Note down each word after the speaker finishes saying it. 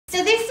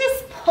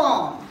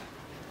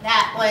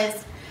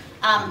was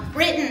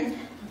written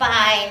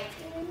by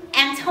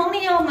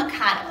Antonio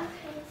Machado.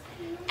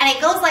 And it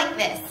goes like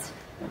this.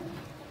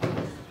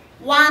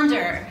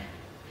 Wanderer,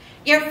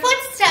 your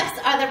footsteps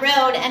are the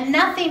road and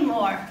nothing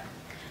more.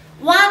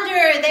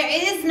 Wanderer, there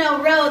is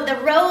no road. The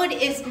road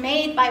is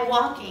made by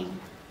walking.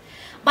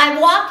 By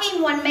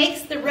walking, one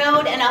makes the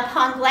road, and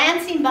upon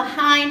glancing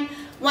behind,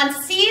 one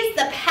sees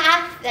the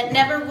path that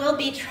never will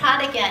be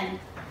trod again.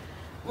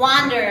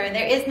 Wanderer,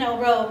 there is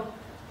no road,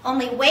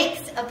 only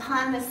wakes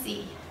upon the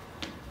sea.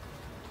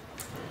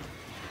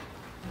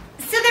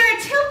 So there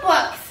are two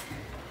books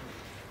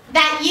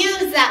that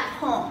use that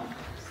poem.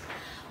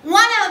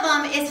 One of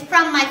them is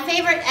from my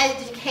favorite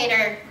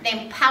educator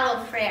named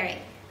Paulo Freire,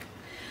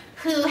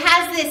 who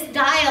has this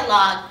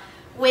dialogue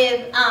with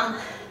an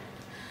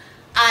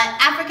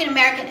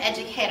African-American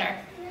educator.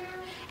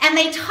 And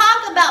they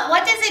talk about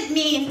what does it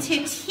mean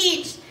to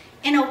teach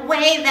in a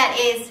way that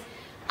is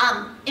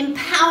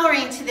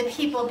empowering to the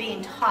people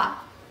being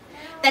taught,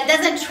 that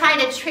doesn't try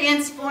to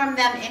transform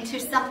them into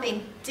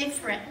something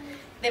different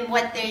than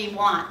what they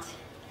want.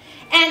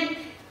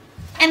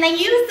 And they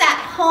use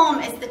that poem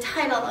as the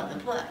title of the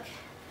book.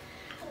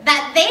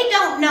 That they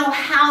don't know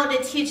how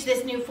to teach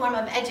this new form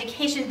of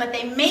education, but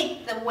they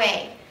make the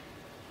way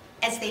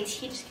as they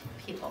teach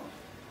people.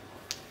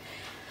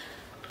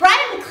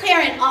 Brian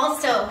McLaren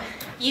also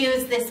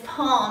used this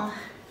poem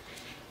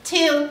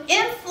to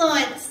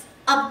influence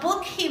a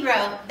book he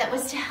wrote that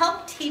was to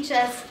help teach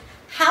us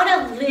how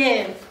to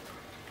live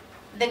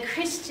the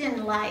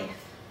Christian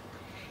life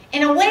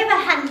in a way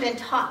that hadn't been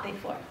taught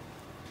before.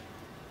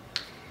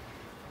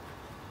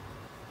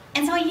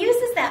 And so he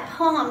uses that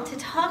poem to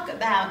talk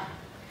about,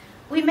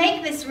 we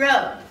make this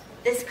road,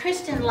 this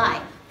Christian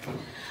life,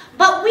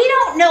 but we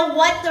don't know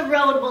what the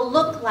road will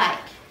look like,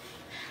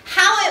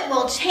 how it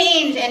will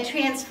change and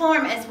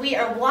transform as we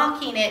are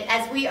walking it,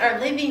 as we are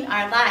living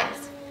our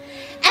lives.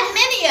 And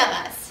many of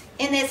us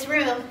in this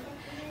room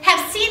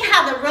have seen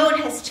how the road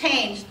has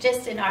changed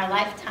just in our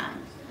lifetime.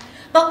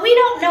 But we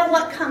don't know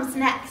what comes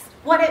next,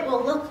 what it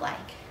will look like.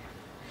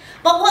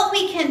 But what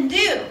we can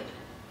do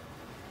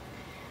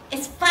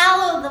is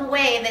follow the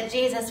way that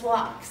Jesus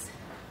walks.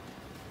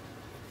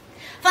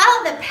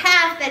 Follow the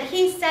path that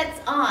he sets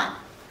on.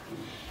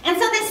 And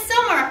so this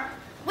summer,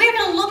 we're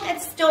going to look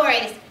at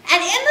stories.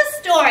 And in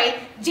the story,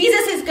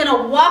 Jesus is going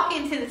to walk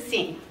into the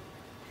scene.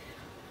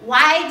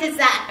 Why does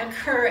that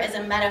occur as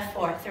a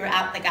metaphor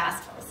throughout the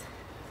Gospels?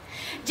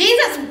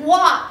 Jesus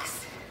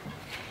walks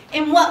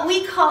in what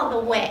we call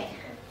the way.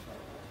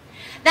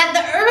 That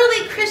the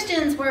early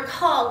Christians were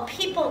called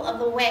people of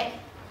the way.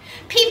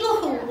 People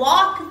who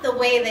walk the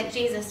way that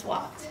Jesus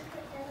walked.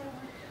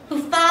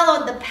 Who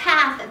followed the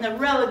path and the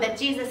road that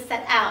Jesus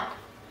set out.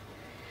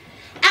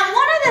 And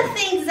one of the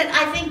things that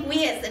I think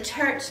we as the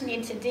church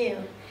need to do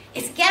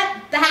is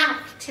get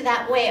back to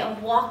that way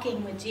of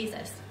walking with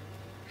Jesus.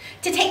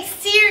 To take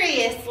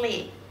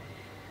seriously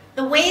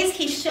the ways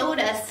he showed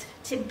us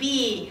to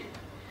be,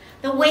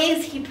 the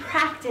ways he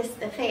practiced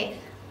the faith.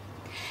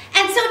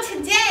 And so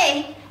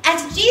today,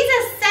 as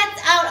Jesus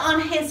sets out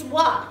on his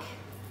walk,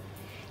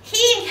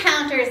 he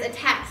encounters a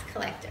tax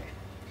collector.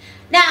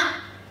 Now,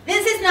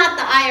 this is not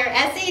the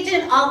IRS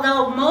agent,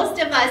 although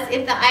most of us,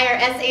 if the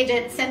IRS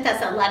agent sent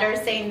us a letter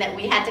saying that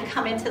we had to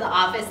come into the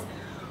office,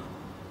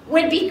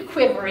 would be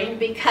quivering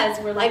because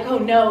we're like, oh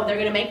no, they're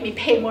going to make me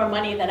pay more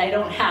money that I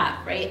don't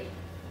have, right?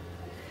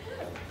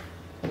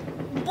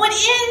 But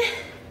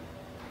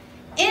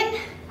in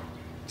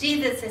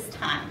Jesus'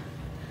 time,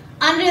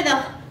 under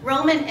the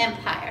Roman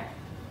Empire,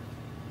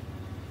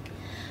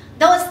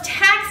 those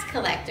tax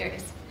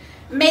collectors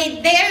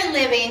made their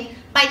living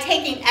by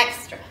taking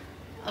extra,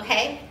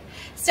 okay?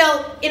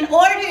 So in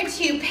order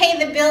to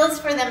pay the bills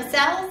for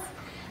themselves,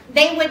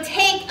 they would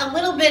take a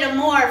little bit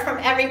more from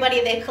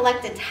everybody they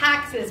collected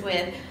taxes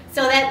with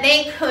so that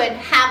they could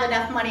have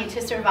enough money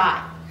to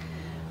survive.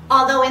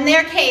 Although in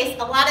their case,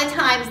 a lot of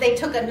times they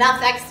took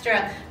enough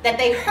extra that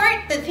they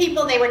hurt the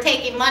people they were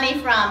taking money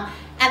from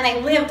and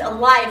they lived a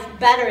life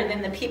better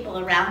than the people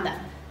around them.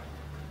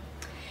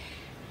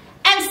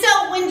 And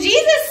so when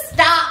Jesus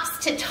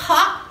stops to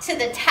talk to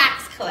the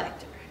tax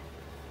collector,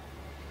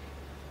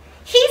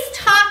 he's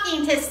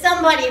talking to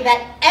somebody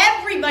that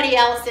everybody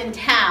else in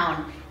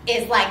town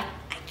is like,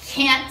 I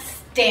can't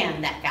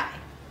stand that guy.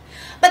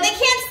 But they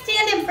can't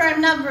stand him for a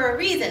number of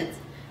reasons,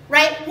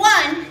 right?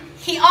 One,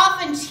 he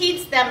often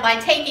cheats them by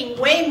taking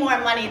way more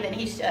money than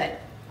he should.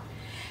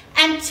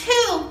 And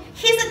two,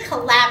 he's a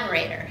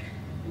collaborator.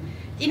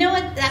 Do you know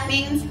what that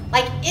means?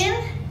 Like in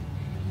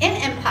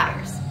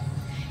empires,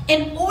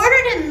 in order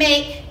to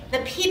make the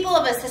people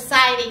of a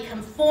society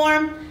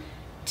conform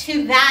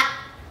to that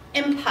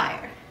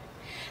empire,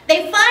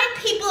 they find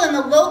people in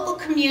the local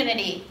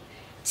community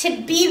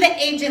to be the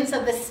agents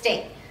of the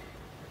state.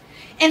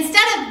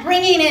 Instead of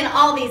bringing in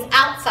all these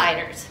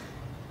outsiders,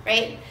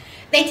 right?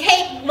 They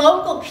take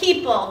local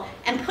people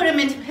and put them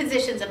into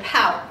positions of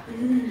power.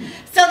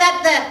 So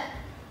that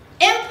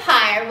the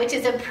empire, which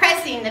is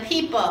oppressing the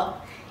people,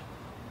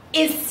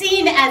 is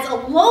seen as a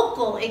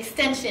local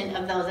extension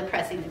of those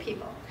oppressing the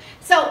people.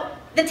 So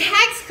the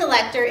tax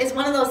collector is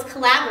one of those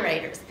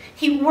collaborators.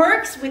 He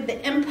works with the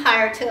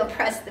empire to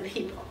oppress the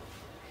people.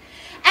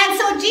 And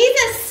so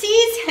Jesus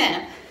sees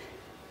him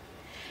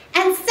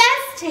and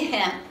says to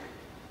him,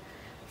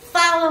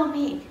 "Follow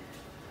me."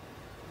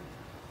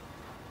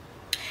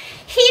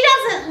 He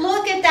doesn't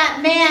look at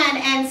that man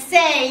and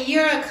say,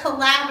 "You're a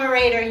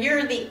collaborator,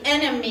 you're the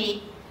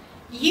enemy,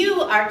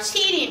 you are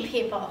cheating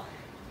people."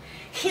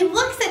 He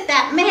looks at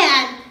that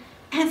man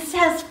and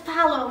says,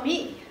 "Follow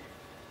me."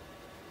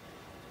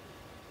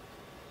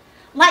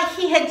 Like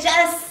he had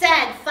just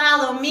said,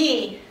 "Follow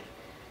me,"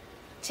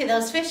 to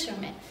those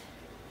fishermen.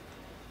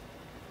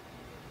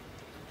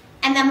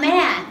 And the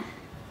man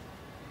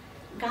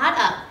got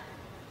up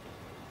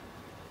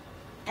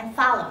and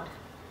followed.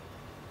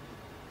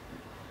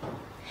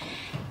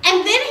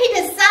 And then he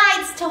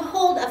decides to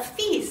hold a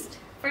feast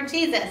for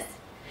Jesus,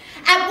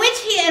 at which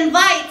he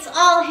invites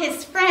all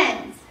his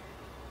friends.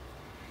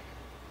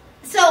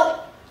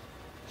 So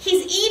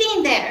he's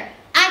eating there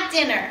at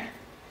dinner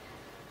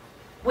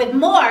with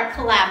more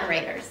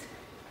collaborators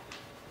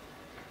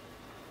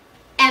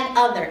and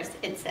others,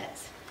 it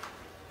says.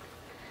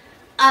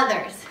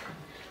 Others.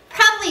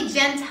 Probably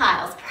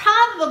Gentiles,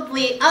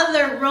 probably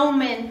other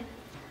Roman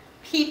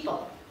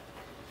people.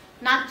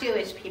 Not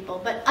Jewish people,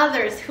 but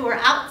others who are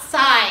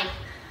outside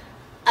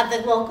of the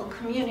local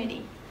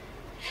community.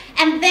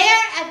 And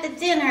there at the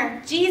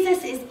dinner,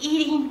 Jesus is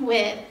eating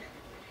with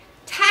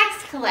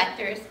tax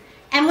collectors.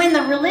 And when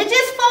the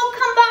religious folk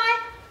come by,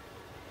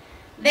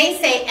 they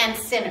say, "And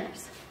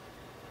sinners."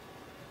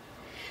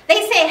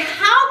 They say,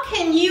 "How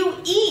can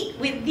you eat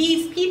with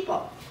these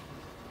people?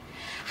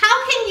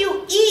 How can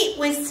you eat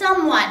with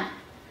someone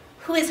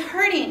who is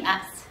hurting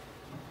us?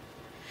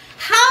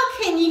 How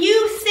can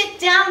you sit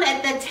down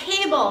at the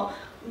table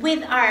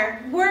with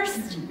our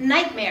worst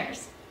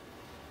nightmares?"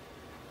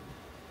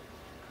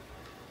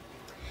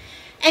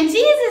 And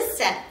Jesus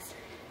says,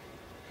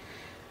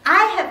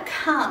 "I have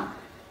come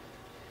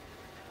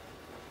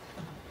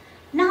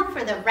not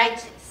for the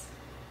righteous,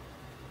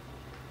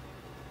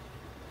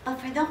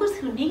 but for those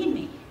who need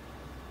me,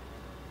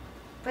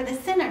 for the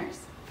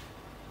sinners."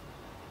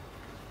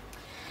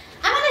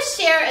 I'm going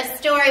to share a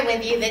story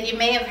with you that you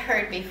may have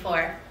heard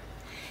before.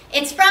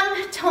 It's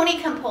from Tony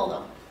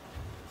Campolo,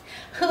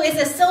 who is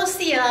a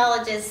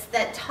sociologist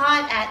that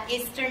taught at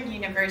Eastern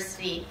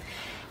University.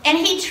 And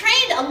he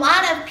trained a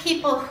lot of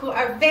people who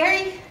are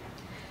very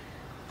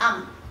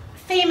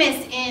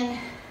famous in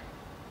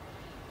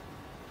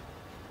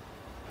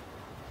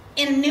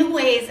new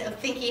ways of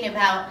thinking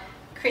about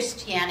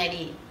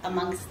Christianity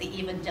amongst the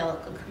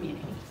evangelical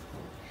community.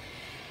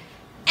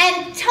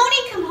 And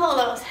Tony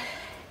Campolo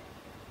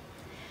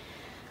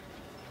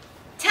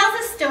tells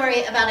a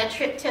story about a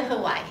trip to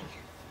Hawaii.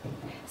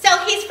 So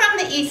he's from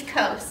the East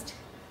Coast,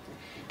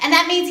 and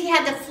that means he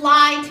had to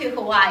fly to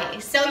Hawaii.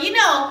 So you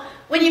know,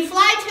 when you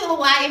fly to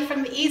Hawaii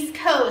from the East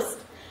Coast,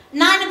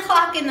 9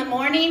 o'clock in the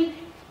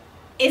morning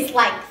is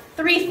like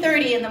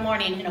 3:30 in the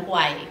morning in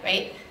Hawaii,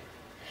 right?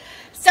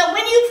 So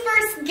when you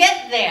first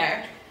get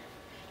there,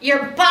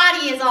 your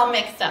body is all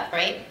mixed up,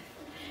 right?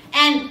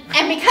 And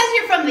because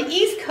you're from the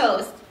East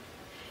Coast,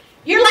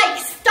 you're like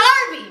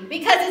starving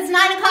because it's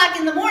 9 o'clock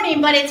in the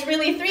morning, but it's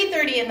really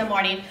 3:30 in the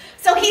morning.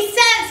 So he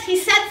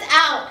sets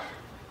out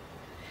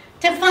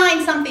to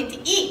find something to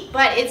eat,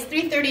 but it's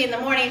 3:30 in the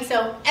morning,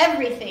 so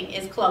everything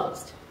is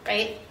closed,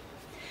 right?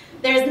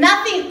 There's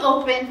nothing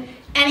open,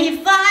 and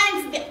he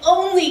finds the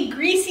only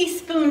greasy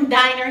spoon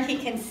diner he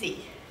can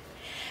see.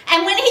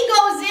 And when he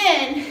goes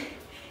in,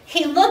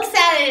 he looks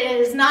at it and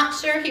is not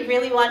sure he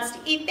really wants to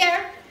eat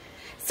there.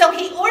 So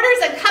he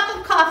orders a cup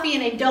of coffee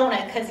and a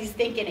donut because he's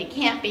thinking it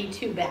can't be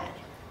too bad.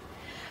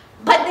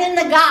 But then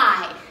the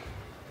guy,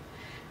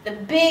 the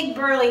big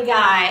burly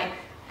guy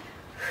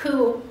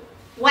who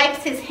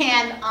wipes his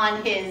hand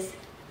on his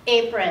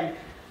apron,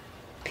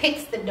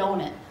 picks the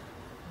donut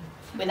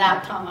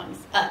without tongs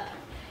up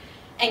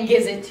and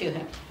gives it to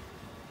him.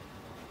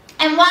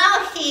 And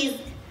while he's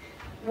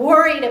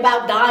worried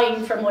about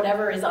dying from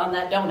whatever is on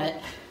that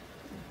donut,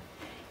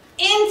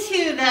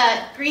 into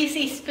the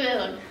greasy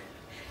spoon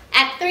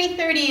at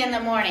 3:30 in the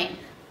morning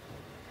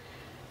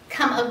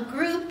come a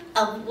group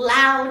of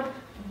loud,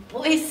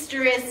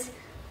 boisterous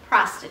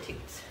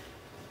prostitutes.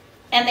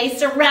 And they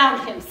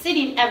surround him,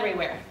 sitting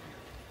everywhere.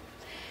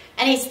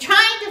 And he's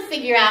trying to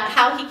figure out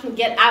how he can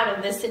get out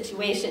of this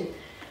situation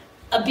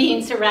of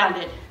being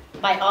surrounded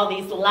by all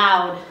these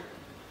loud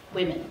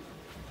women.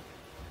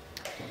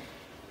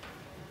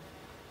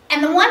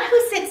 And the one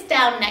who sits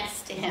down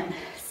next to him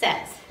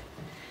says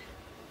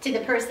to the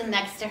person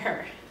next to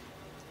her,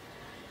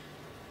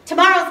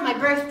 "Tomorrow's my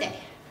birthday.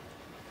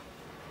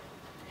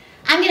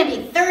 I'm going to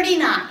be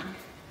 39.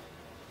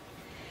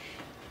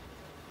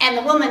 And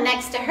the woman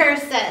next to her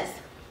says,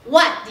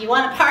 "What, do you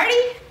want a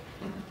party?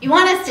 You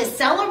want us to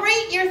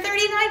celebrate your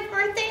 39th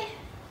birthday?"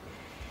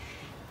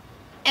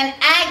 And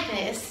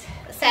Agnes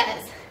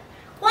says,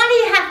 "Why do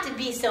you have to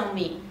be so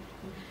mean?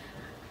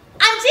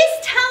 I'm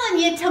just telling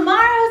you,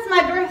 tomorrow's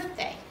my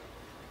birthday."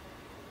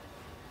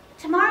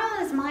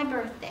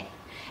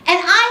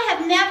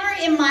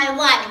 time in my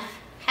life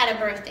had a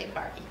birthday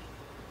party.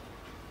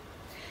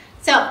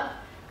 So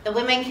the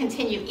women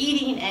continue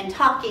eating and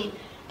talking,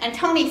 and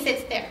Tony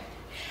sits there.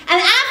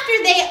 And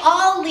after they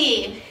all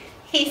leave,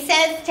 he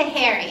says to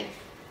Harry,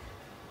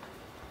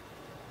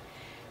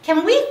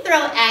 "Can we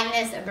throw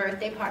Agnes a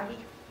birthday party?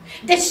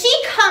 Does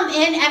she come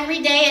in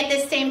every day at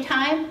this same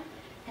time?"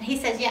 And he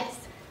says, "Yes."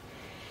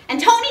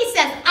 And Tony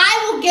says,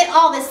 "I will get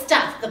all the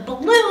stuff, the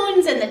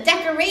balloons and the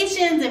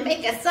decorations, and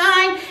make a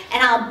sign,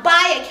 and I'll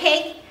buy a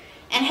cake."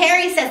 And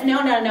Harry says, no,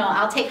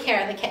 I'll take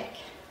care of the cake."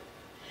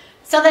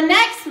 So the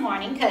next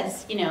morning,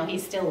 because, you know,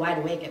 he's still wide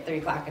awake at 3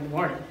 o'clock in the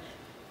morning,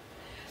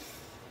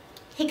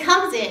 he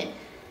comes in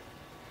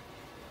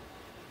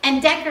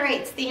and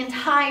decorates the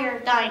entire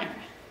diner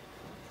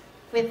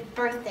with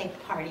birthday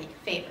party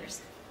favors.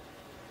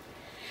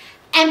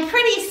 And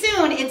pretty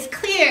soon it's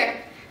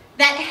clear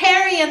that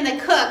Harry and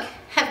the cook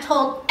have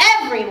told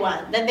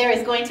everyone that there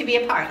is going to be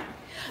a party,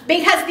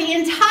 because the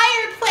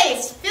entire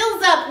place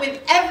fills up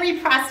with every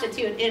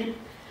prostitute in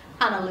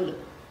Honolulu.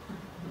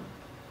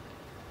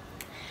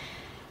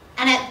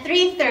 And at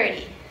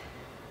 3:30,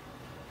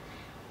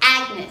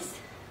 Agnes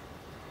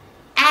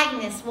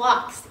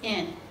walks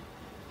in.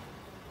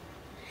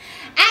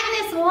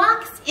 Agnes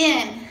walks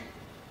in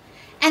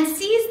and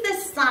sees the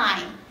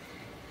sign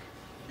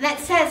that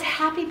says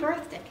 "Happy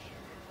Birthday."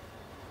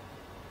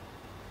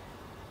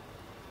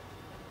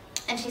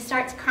 And she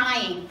starts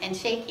crying and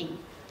shaking.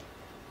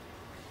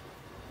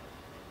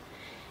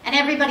 And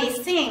everybody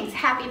sings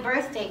 "Happy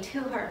Birthday" to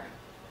her.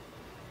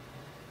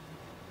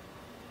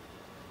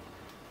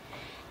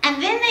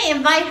 And then they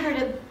invite her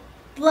to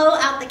blow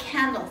out the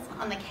candles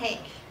on the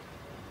cake.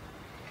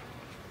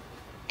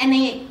 And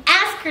they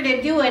ask her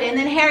to do it, and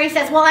then Harry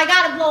says, "Well, I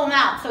gotta blow them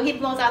out," so he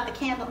blows out the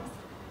candles.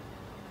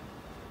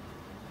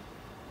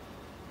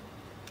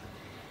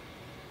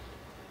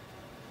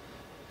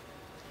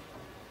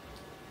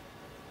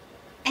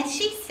 And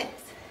she says,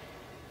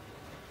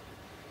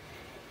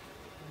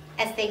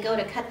 as they go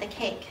to cut the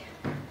cake,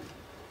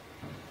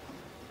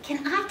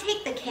 "Can I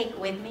take the cake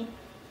with me?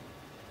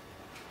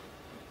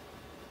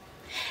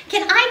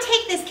 Can I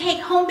take this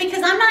cake home,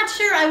 because I'm not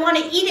sure I want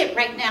to eat it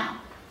right now?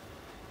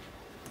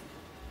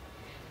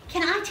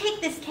 Can I take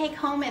this cake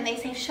home?" And they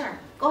say, "Sure,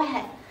 go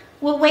ahead.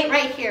 We'll wait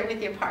right here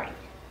with your party."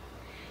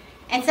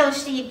 And so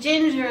she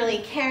gingerly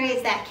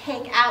carries that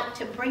cake out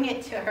to bring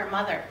it to her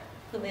mother,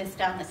 who lives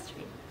down the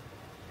street.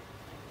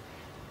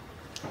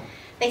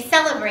 They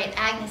celebrate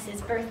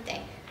Agnes's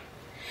birthday.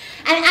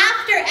 And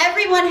after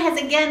everyone has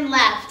again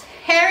left,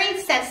 Harry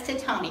says to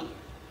Tony,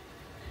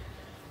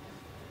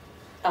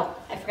 oh,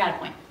 I forgot a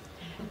point.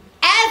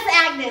 As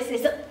Agnes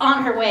is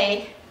on her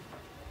way,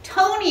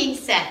 Tony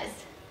says,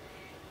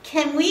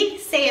 "Can we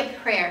say a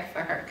prayer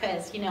for her?"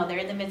 Because, you know, they're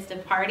in the midst of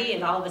a party,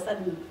 and all of a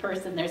sudden the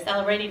person they're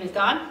celebrating is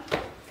gone.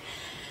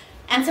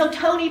 And so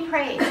Tony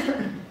prays.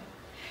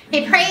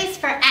 He prays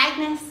for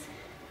Agnes.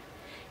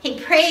 He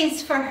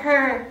prays for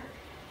her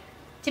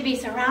to be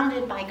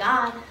surrounded by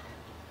God,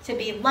 to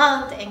be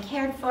loved and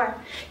cared for.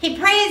 He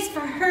prays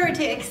for her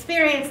to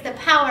experience the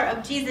power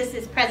of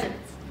Jesus' presence.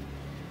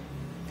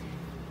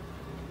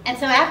 And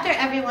so after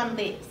everyone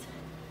leaves,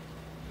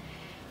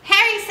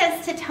 Harry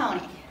says to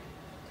Tony,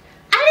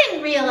 "I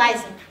didn't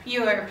realize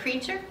you were a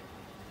preacher.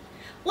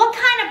 What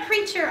kind of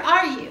preacher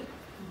are you?"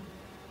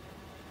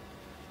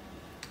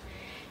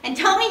 And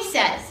Tony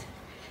says,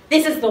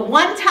 "This is the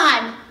one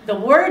time the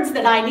words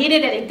that I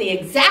needed at the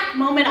exact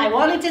moment I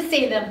wanted to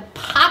say them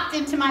popped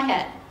into my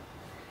head."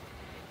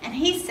 And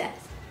he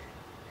says,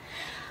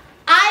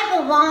 "I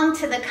belong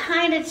to the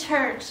kind of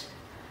church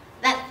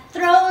that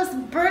throws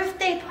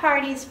birthday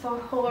parties for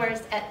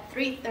whores at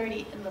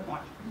 3:30 in the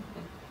morning."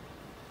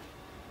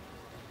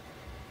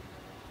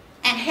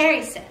 And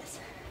Harry says,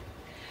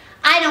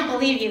 "I don't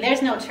believe you.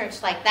 There's no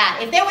church like that.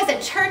 If there was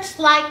a church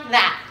like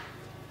that,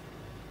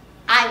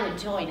 I would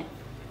join it."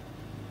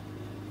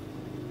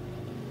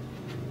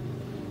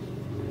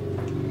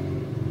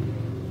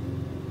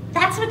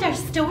 That's what our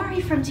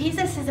story from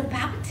Jesus is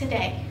about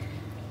today.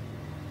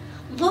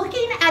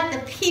 Looking at the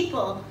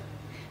people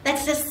that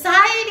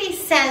society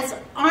says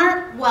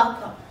aren't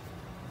welcome,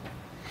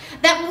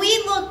 that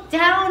we look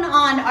down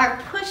on or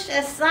push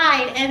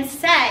aside, and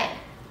say,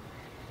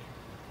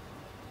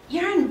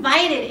 "You're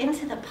invited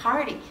into the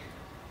party.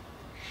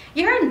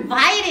 You're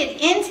invited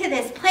into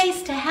this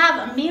place to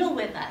have a meal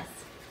with us."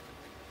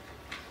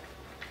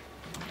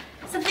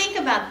 So think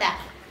about that.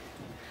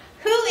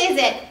 Who is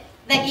it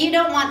that you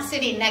don't want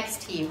sitting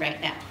next to you right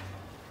now?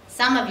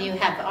 Some of you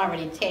have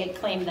already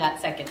claimed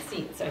that second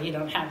seat, so you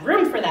don't have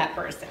room for that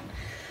person.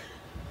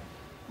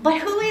 But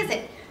who is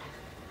it?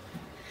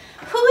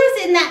 Who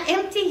is in that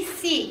empty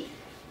seat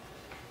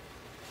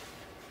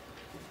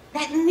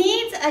that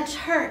needs a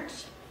church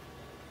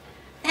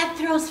that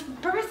throws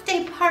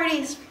birthday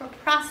parties for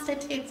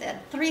prostitutes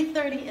at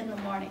 3:30 in the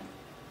morning?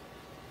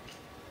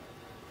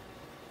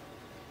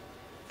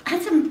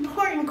 That's an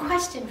important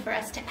question for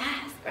us to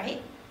ask,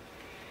 right?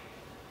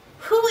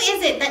 Who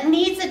is it that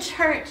needs a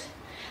church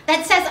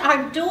that says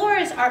our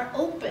doors are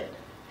open,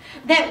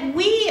 that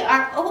we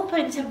are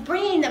open to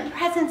bringing the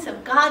presence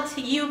of God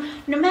to you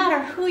no matter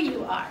who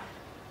you are.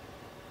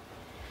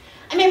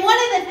 I mean, one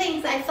of the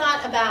things I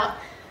thought about,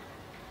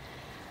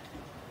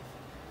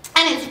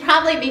 and it's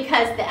probably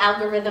because the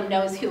algorithm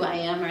knows who I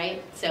am,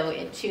 right? So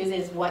it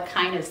chooses what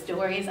kind of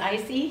stories I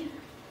see.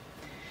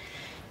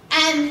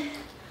 And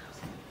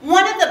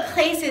one of the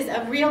places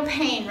of real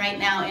pain right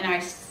now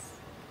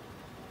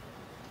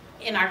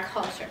in our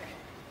culture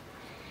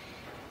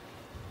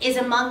is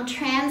among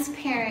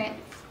transparent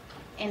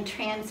and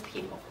trans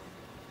people.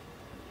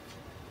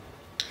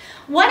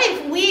 What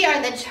if we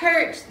are the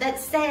church that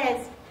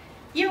says,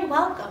 you're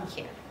welcome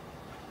here?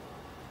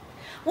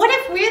 What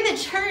if we're the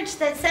church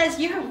that says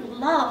you're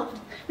loved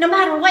no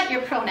matter what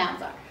your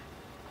pronouns are?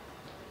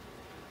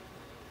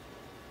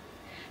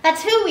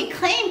 That's who we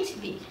claim to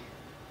be.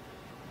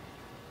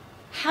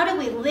 How do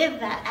we live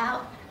that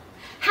out?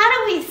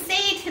 How do we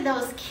say to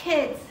those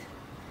kids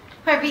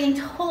who are being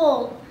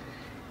told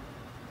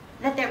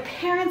that their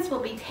parents will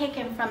be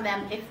taken from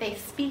them if they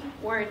speak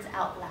words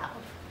out loud?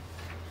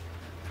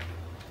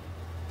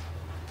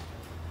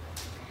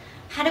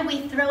 How do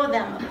we throw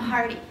them a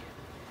party?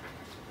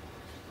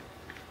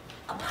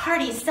 A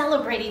party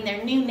celebrating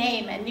their new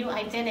name and new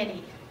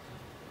identity.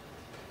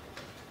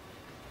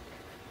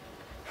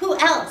 Who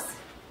else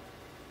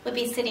would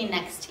be sitting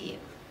next to you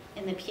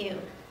in the pew?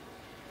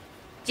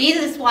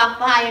 Jesus walked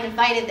by and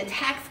invited the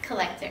tax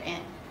collector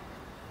in.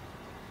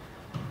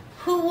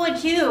 Who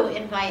would you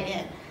invite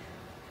in?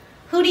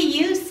 Who do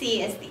you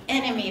see as the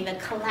enemy, the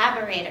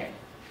collaborator?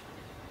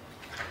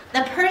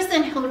 The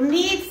person who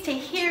needs to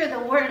hear the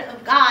word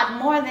of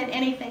God more than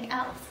anything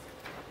else.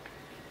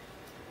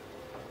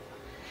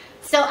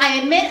 So I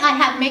admit I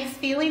have mixed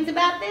feelings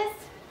about this,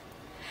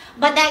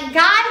 but that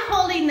guy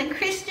holding the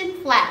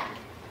Christian flag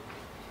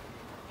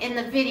in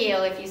the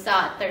video, if you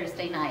saw it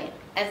Thursday night,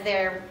 as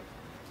they're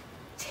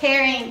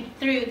tearing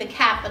through the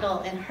Capitol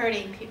and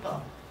hurting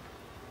people,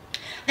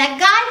 that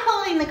guy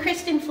holding the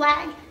Christian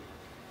flag,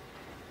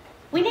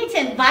 we need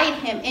to invite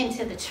him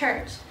into the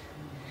church,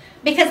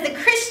 because the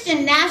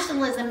Christian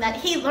nationalism that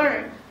he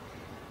learned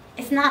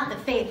is not the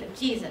faith of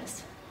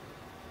Jesus.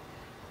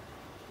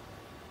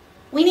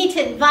 We need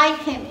to invite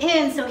him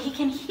in so he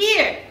can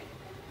hear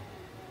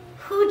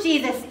who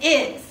Jesus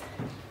is,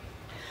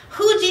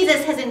 who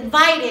Jesus has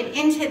invited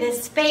into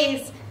this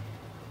space,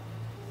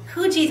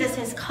 who Jesus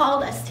has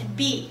called us to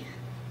be.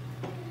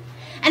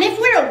 And if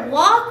we're to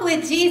walk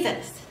with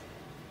Jesus,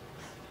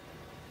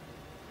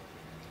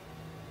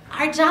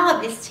 our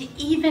job is to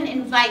even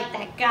invite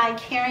that guy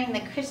carrying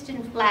the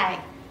Christian flag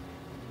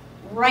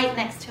right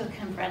next to a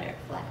Confederate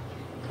flag.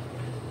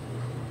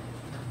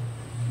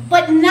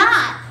 But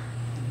not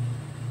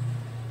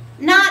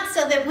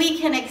so that we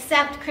can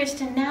accept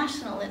Christian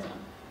nationalism,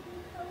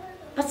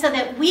 but so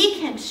that we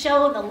can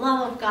show the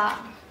love of God,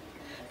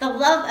 the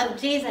love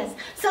of Jesus,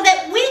 so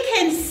that we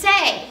can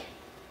say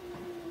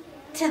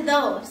to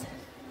those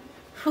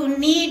who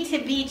need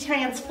to be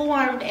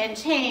transformed and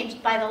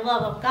changed by the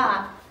love of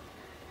God,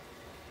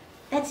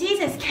 that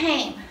Jesus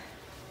came.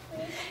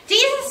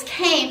 Jesus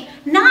came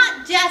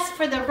not just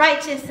for the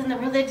righteous and the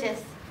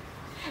religious.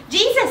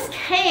 Jesus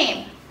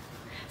came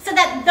so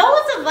that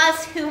those of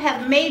us who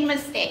have made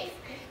mistakes,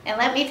 and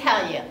let me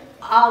tell you,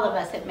 all of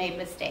us have made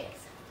mistakes.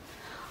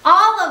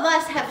 All of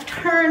us have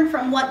turned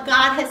from what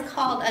God has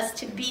called us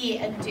to be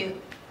and do.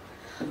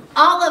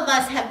 All of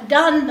us have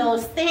done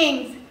those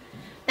things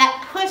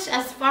that push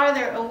us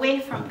farther away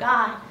from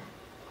God.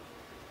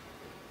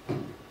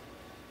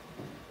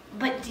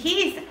 But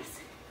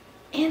Jesus,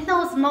 in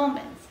those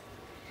moments,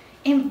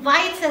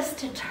 invites us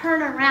to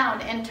turn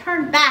around and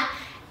turn back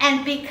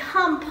and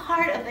become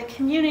part of the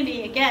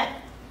community again.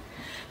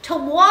 To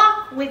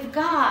walk with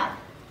God,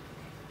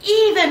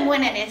 even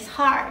when it is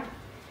hard.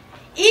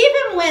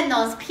 Even when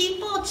those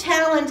people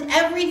challenge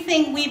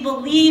everything we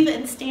believe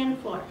and stand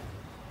for.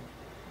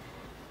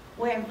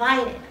 We're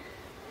invited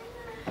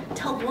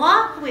to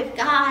walk with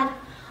God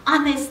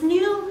on this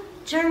new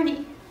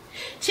journey.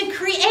 To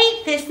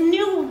create this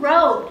new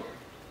road.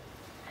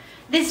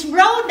 This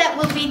road that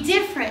will be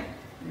different.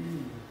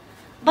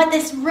 But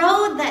this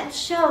road that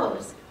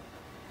shows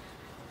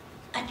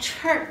a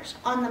church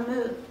on the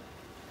move.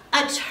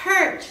 A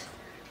church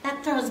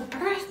that throws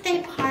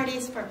birthday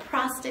parties for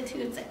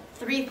prostitutes at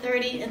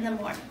 3:30 in the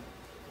morning.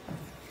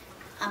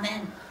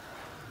 Amen.